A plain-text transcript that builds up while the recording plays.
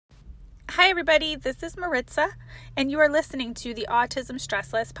Hi everybody, this is Maritza, and you are listening to the Autism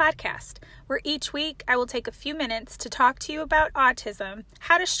Stress Less podcast, where each week I will take a few minutes to talk to you about autism,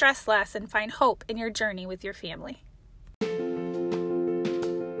 how to stress less, and find hope in your journey with your family.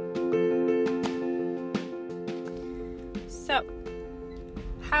 So,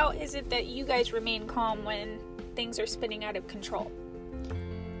 how is it that you guys remain calm when things are spinning out of control?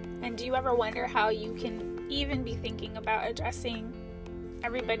 And do you ever wonder how you can even be thinking about addressing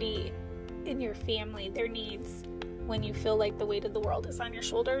everybody in your family, their needs, when you feel like the weight of the world is on your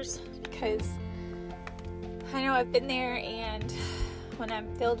shoulders? Because I know I've been there, and when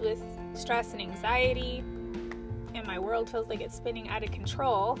I'm filled with stress and anxiety and my world feels like it's spinning out of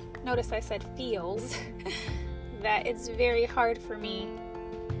control, notice I said feels, that it's very hard for me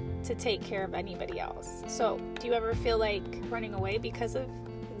to take care of anybody else. So do you ever feel like running away because of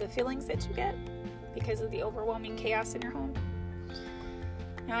the feelings that you get, because of the overwhelming chaos in your home?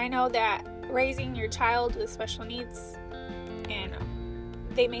 Now, I know that raising your child with special needs, and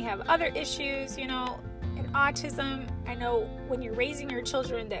they may have other issues, and autism, I know when you're raising your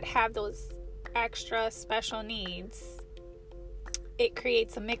children that have those extra special needs, it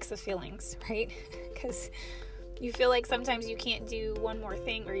creates a mix of feelings, right? Because you feel like sometimes you can't do one more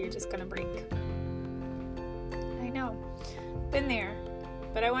thing or you're just going to break. I know. Been there.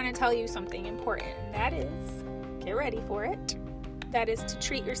 But I want to tell you something important, and that is, get ready for it, that is to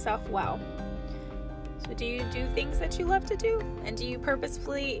treat yourself well. So do you do things that you love to do? And do you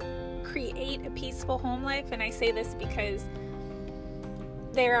purposefully create a peaceful home life? And I say this because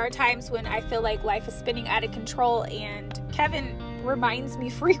there are times when I feel like life is spinning out of control, and Kevin reminds me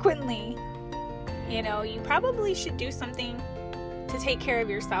frequently, you probably should do something to take care of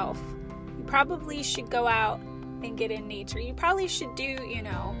yourself. You probably should go out and get in nature. You probably should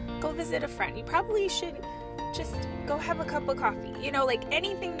go visit a friend. You probably should just go have a cup of coffee. Like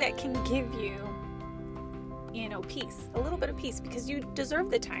anything that can give you, peace, a little bit of peace, because you deserve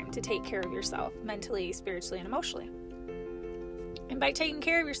the time to take care of yourself mentally, spiritually, and emotionally. And by taking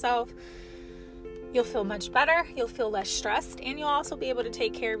care of yourself, you'll feel much better, you'll feel less stressed, and you'll also be able to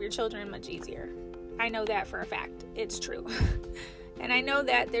take care of your children much easier. I know that for a fact. It's true. And I know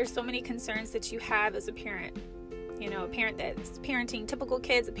that there's so many concerns that you have as a parent. A parent that's parenting typical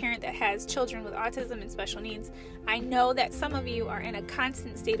kids, a parent that has children with autism and special needs. I know that some of you are in a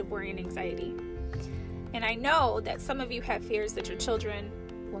constant state of worry and anxiety. And I know that some of you have fears that your children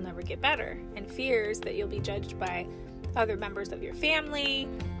will never get better, and fears that you'll be judged by other members of your family,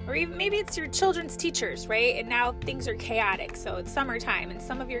 or even maybe it's your children's teachers, right? And now things are chaotic. So it's summertime, and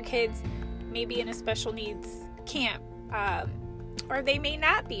some of your kids may be in a special needs camp, or they may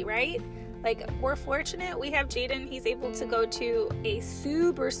not be, right? Like, we're fortunate. We have Jaden. He's able to go to a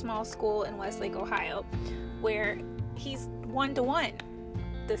super small school in Westlake, Ohio, where he's 1-to-1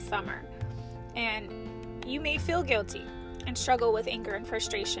 this summer. And you may feel guilty and struggle with anger and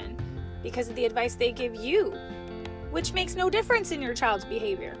frustration because of the advice they give you, which makes no difference in your child's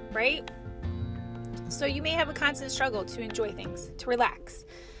behavior, right? So you may have a constant struggle to enjoy things, to relax,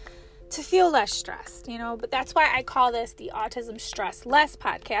 to feel less stressed, but that's why I call this the Autism Stress Less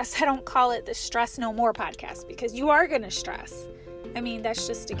podcast. I don't call it the Stress No More podcast, because you are going to stress. I mean, that's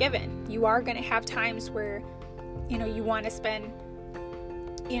just a given. You are going to have times where, you want to spend,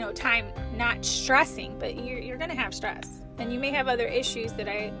 time not stressing, but you're going to have stress. And you may have other issues that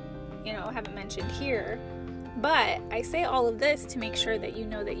I, haven't mentioned here, but I say all of this to make sure that you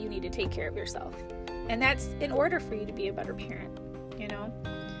know that you need to take care of yourself. And that's in order for you to be a better parent,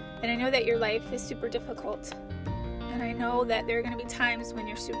 And I know that your life is super difficult. And I know that there are going to be times when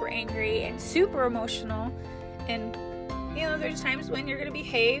you're super angry and super emotional. And, there's times when you're going to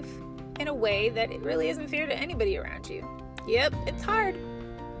behave in a way that it really isn't fair to anybody around you. Yep, it's hard.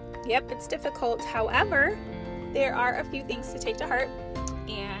 Yep, it's difficult. However, there are a few things to take to heart.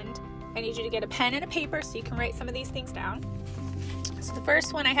 And I need you to get a pen and a paper so you can write some of these things down. So the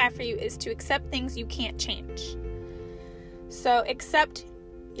first one I have for you is to accept things you can't change. So accept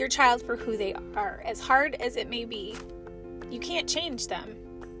your child for who they are. As hard as it may be, you can't change them.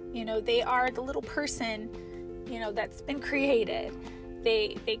 They are the little person, that's been created.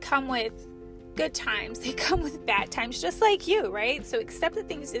 They come with good times. They come with bad times, just like you, right? So accept the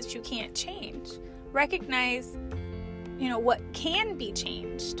things that you can't change. Recognize, what can be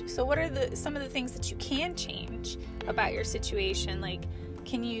changed. So what are some of the things that you can change about your situation? Like,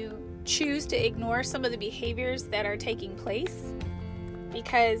 can you choose to ignore some of the behaviors that are taking place?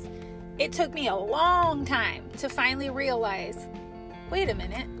 Because it took me a long time to finally realize, wait a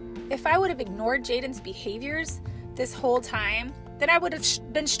minute, if I would have ignored Jaden's behaviors this whole time, then I would have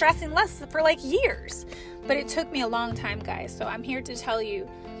been stressing less for like years. But it took me a long time, guys. So I'm here to tell you,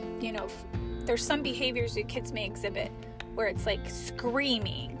 there's some behaviors that kids may exhibit where it's like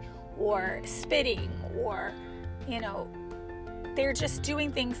screaming or spitting or, they're just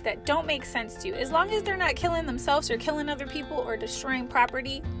doing things that don't make sense to you. As long as they're not killing themselves or killing other people or destroying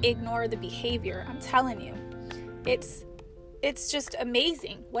property, ignore the behavior. I'm telling you. It's just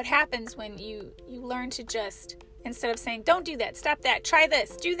amazing what happens when you learn to just, instead of saying, don't do that, stop that, try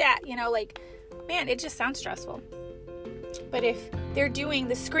this, do that, man, it just sounds stressful. But if they're doing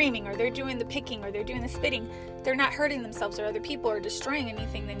the screaming or they're doing the picking or they're doing the spitting, they're not hurting themselves or other people or destroying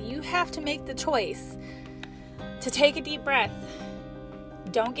anything, then you have to make the choice to take a deep breath.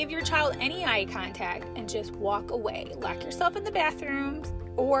 Don't give your child any eye contact and just walk away. Lock yourself in the bathroom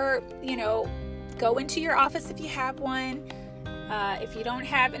or, go into your office if you have one. If you don't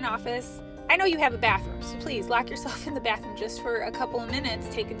have an office, I know you have a bathroom, so please lock yourself in the bathroom just for a couple of minutes.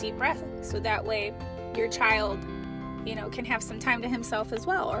 Take a deep breath so that way your child, can have some time to himself as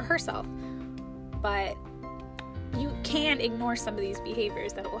well or herself. But you can ignore some of these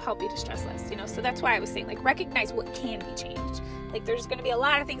behaviors that will help you to stress less, so that's why I was saying, recognize what can be changed. There's going to be a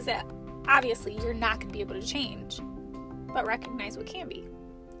lot of things that obviously you're not going to be able to change, but recognize what can be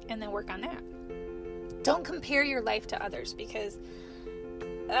and then work on that. Don't compare your life to others because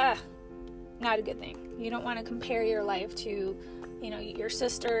not a good thing. You don't want to compare your life to your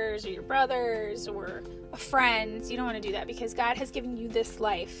sisters or your brothers or friends. You don't want to do that because God has given you this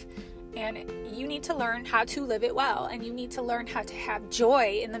life. And you need to learn how to live it well. And you need to learn how to have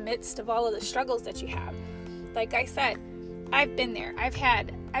joy in the midst of all of the struggles that you have. Like I said, I've been there.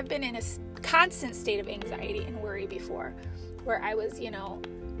 I've been in a constant state of anxiety and worry before where I was,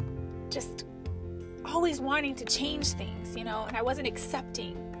 just always wanting to change things, and I wasn't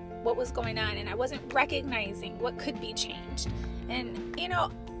accepting what was going on and I wasn't recognizing what could be changed. And,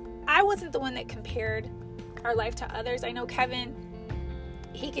 I wasn't the one that compared our life to others. I know Kevin,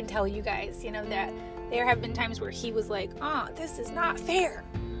 he can tell you guys, that there have been times where he was like, this is not fair.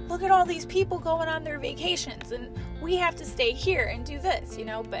 Look at all these people going on their vacations and we have to stay here and do this,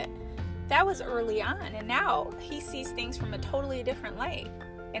 but that was early on. And now he sees things from a totally different light.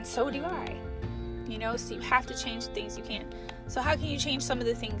 And so do I, so you have to change the things you can. So how can you change some of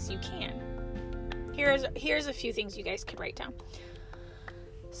the things you can? Here's a few things you guys could write down.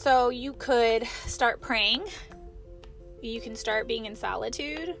 So you could start praying. You can start being in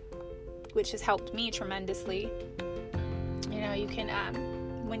solitude, which has helped me tremendously. You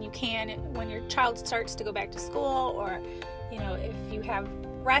can, when your child starts to go back to school, or, if you have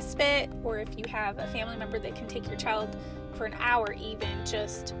respite, or if you have a family member that can take your child for an hour even,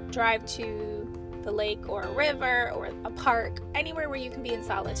 just drive to the lake or a river or a park, anywhere where you can be in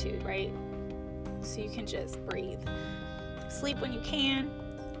solitude, right? So you can just breathe. Sleep when you can.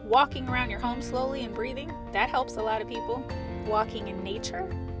 Walking around your home slowly and breathing, that helps a lot of people. Walking in nature.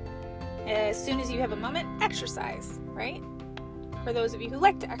 As soon as you have a moment, exercise, right? For those of you who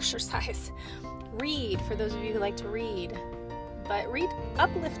like to exercise. Read, for those of you who like to read. But read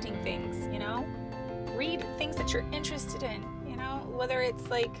uplifting things, Read things that you're interested in, whether it's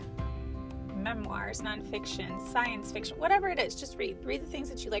like memoirs, nonfiction, science fiction, whatever it is, just read. Read the things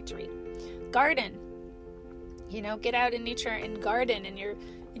that you like to read. Garden. Get out in nature and garden in your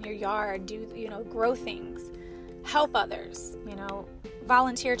yard, do, grow things, help others,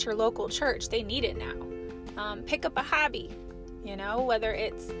 volunteer at your local church. They need it now. Pick up a hobby, whether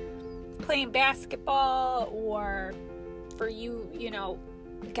it's playing basketball or for you,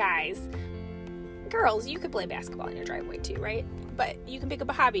 guys, girls, you could play basketball in your driveway too, right? But you can pick up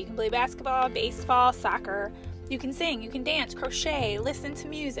a hobby. You can play basketball, baseball, soccer. You can sing, you can dance, crochet, listen to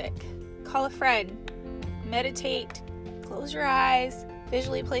music, call a friend, meditate, close your eyes,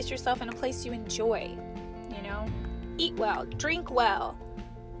 visually place yourself in a place you enjoy, eat well, drink well,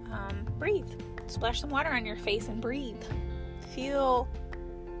 breathe, splash some water on your face and breathe, feel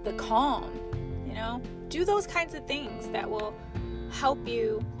the calm, do those kinds of things that will help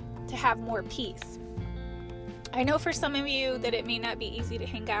you to have more peace. I know for some of you that it may not be easy to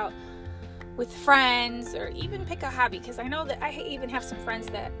hang out with friends or even pick a hobby, because I know that I even have some friends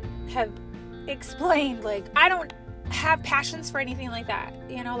that have explained, I don't have passions for anything like that,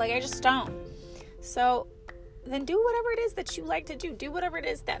 I just don't. So then do whatever it is that you like to do. Do whatever it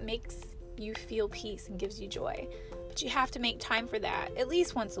is that makes you feel peace and gives you joy. But you have to make time for that at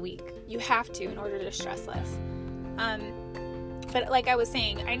least once a week. You have to, in order to stress less. But like I was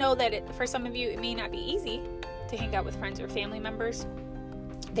saying, I know that for some of you, it may not be easy to hang out with friends or family members.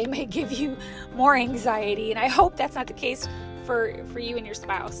 They may give you more anxiety, and I hope that's not the case for you and your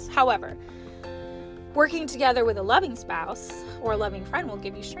spouse. However, working together with a loving spouse or a loving friend will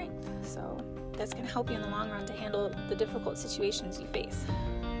give you strength. So that's going to help you in the long run to handle the difficult situations you face.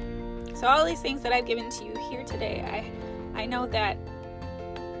 So all these things that I've given to you here today, I know that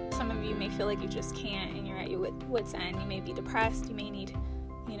some of you may feel like you just can't and you're at your wit's end. You may be depressed. You may need,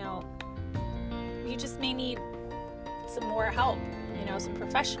 you just may need some more help, some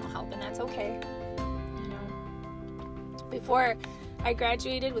professional help, and that's okay. Before I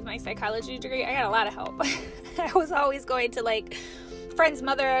graduated with my psychology degree, I got a lot of help. I was always going to like friends'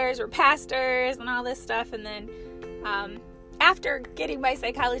 mothers or pastors and all this stuff. And then after getting my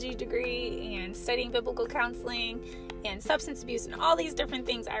psychology degree and studying biblical counseling and substance abuse and all these different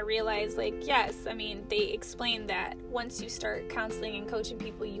things, I realized they explain that once you start counseling and coaching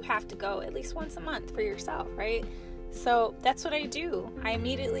people, you have to go at least once a month for yourself, right? So that's what I do. I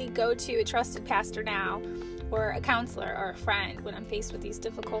immediately go to a trusted pastor now, or a counselor or a friend when I'm faced with these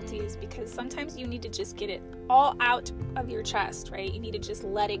difficulties, because sometimes you need to just get it all out of your chest, right? You need to just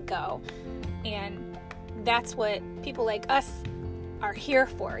let it go. And that's what people like us are here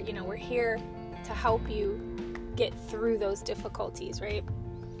for. We're here to help you get through those difficulties, right?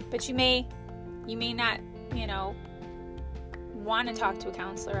 But you may not, want to talk to a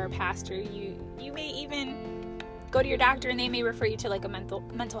counselor or a pastor. You may even go to your doctor and they may refer you to like a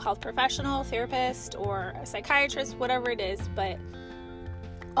mental health professional, therapist, or a psychiatrist, whatever it is. But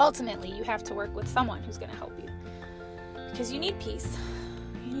ultimately, you have to work with someone who's going to help you, because you need peace.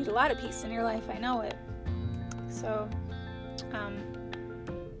 You need a lot of peace in your life. I know it. So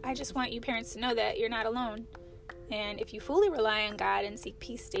I just want you parents to know that you're not alone. And if you fully rely on God and seek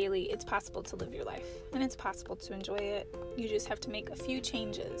peace daily, it's possible to live your life, and it's possible to enjoy it. You just have to make a few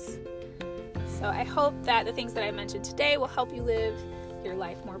changes. So I hope that the things that I mentioned today will help you live your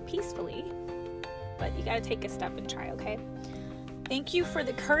life more peacefully. But you got to take a step and try, okay? Thank you for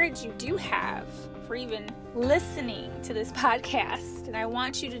the courage you do have for even listening to this podcast. And I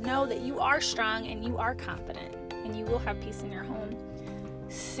want you to know that you are strong and you are confident, and you will have peace in your home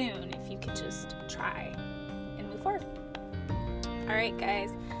soon if you can just try and move forward. All right,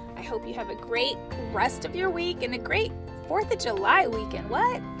 guys. I hope you have a great rest of your week and a great 4th of July weekend.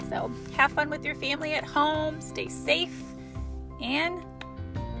 What? So have fun with your family at home, stay safe, and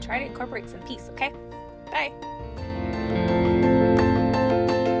try to incorporate some peace, okay? Bye.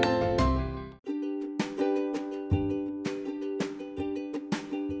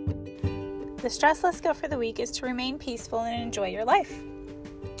 The stressless skill for the week is to remain peaceful and enjoy your life.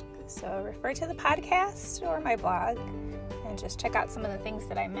 So refer to the podcast or my blog and just check out some of the things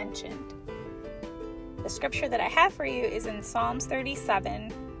that I mentioned. The scripture that I have for you is in Psalms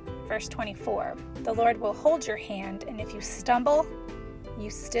 37, verse 24. The Lord will hold your hand, and if you stumble,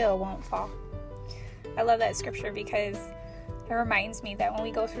 you still won't fall. I love that scripture because it reminds me that when we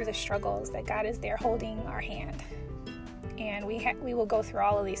go through the struggles, that God is there holding our hand. And we will go through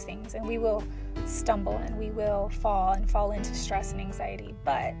all of these things, and we will stumble, and we will fall into stress and anxiety,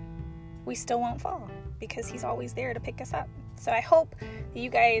 but we still won't fall because He's always there to pick us up. So I hope that you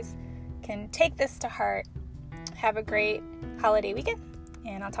guys can take this to heart. Have a great holiday weekend,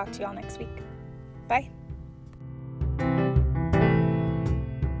 and I'll talk to you all next week. Bye.